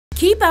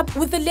Keep up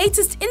with the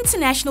latest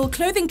international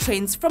clothing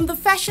trends from the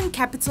fashion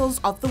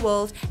capitals of the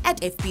world at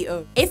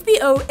FBO.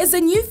 FBO is a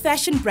new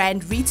fashion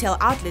brand retail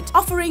outlet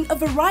offering a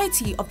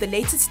variety of the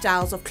latest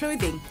styles of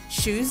clothing,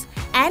 shoes,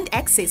 and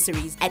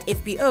accessories. At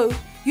FBO,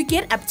 you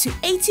get up to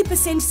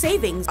 80%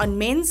 savings on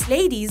men's,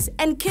 ladies,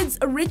 and kids'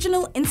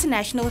 original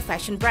international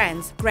fashion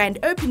brands. Grand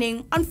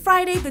opening on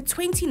Friday the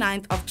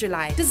 29th of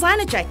July.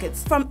 Designer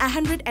jackets from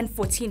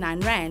 149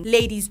 Rand.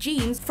 Ladies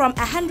jeans from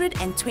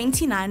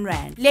 129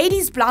 Rand.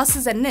 Ladies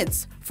blouses and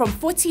knits from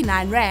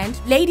 49 Rand.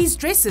 Ladies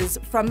dresses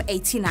from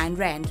 89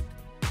 Rand.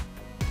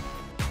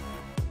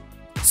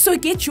 So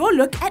get your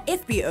look at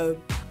FBO.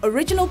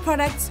 Original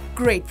products,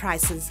 great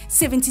prices.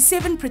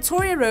 77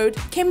 Pretoria Road,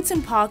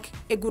 Kempton Park,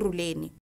 Ekurhuleni.